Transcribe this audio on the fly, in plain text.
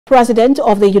President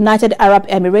of the United Arab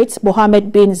Emirates,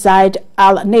 Mohamed Bin Zayed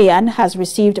Al Nahyan, has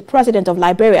received President of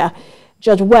Liberia,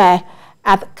 Judge Weah,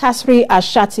 at Qasr Al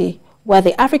Shati, where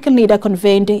the African leader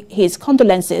conveyed his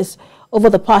condolences over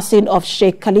the passing of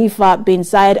Sheikh Khalifa bin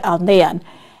Zayed Al Nahyan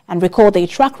and recalled the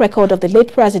track record of the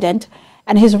late president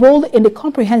and his role in the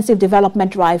comprehensive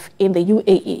development drive in the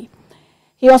UAE.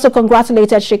 He also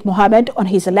congratulated Sheikh Mohamed on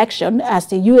his election as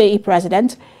the UAE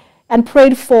President and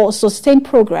prayed for sustained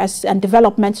progress and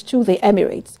development to the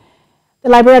Emirates. The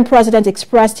Liberian president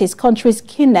expressed his country's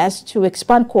keenness to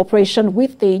expand cooperation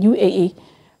with the UAE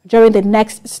during the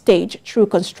next stage through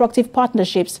constructive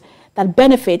partnerships that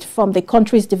benefit from the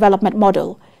country's development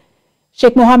model.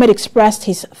 Sheikh Mohamed expressed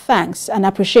his thanks and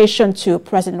appreciation to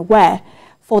President Weah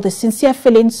for the sincere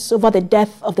feelings over the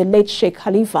death of the late Sheikh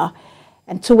Khalifa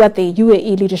and toward the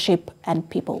UAE leadership and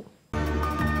people.